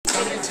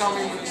tell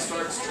me when he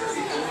starts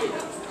turning blue.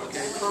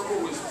 Okay,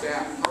 purple was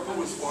bad. Purple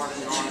was far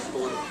beyond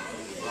blue.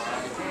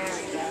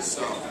 Alright?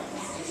 So.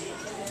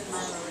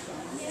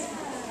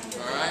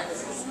 Alright?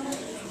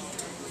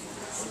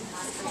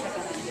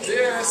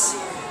 This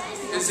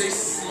is a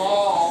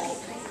small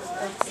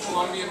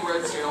Colombian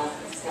red-tailed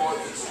boa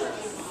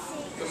constrictor.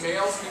 The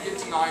males can get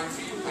to 9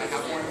 feet. I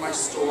have one in my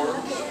store.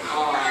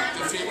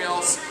 The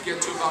females get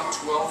to about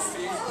 12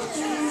 feet.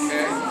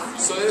 Okay?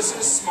 So this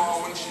is a small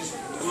one. She's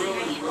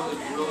really, really,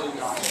 really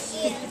nice.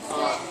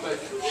 But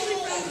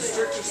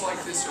constrictors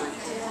like this are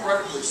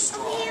incredibly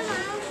strong.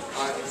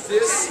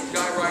 This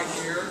guy right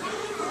here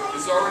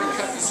has already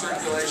cut the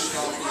circulation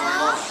off of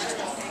my lungs.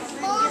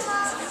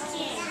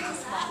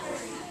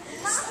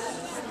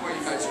 Boy,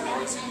 you guys are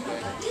noisy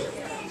today.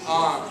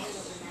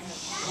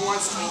 Who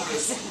wants to hold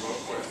this one real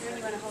quick?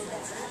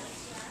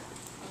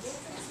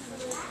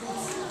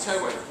 Tell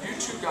you what, you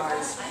two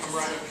guys, come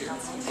right up here.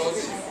 Both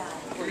of you.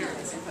 Come here.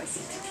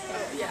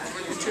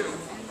 Well, you two.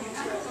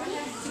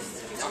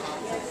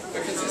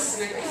 Because this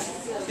snake is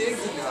big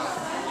enough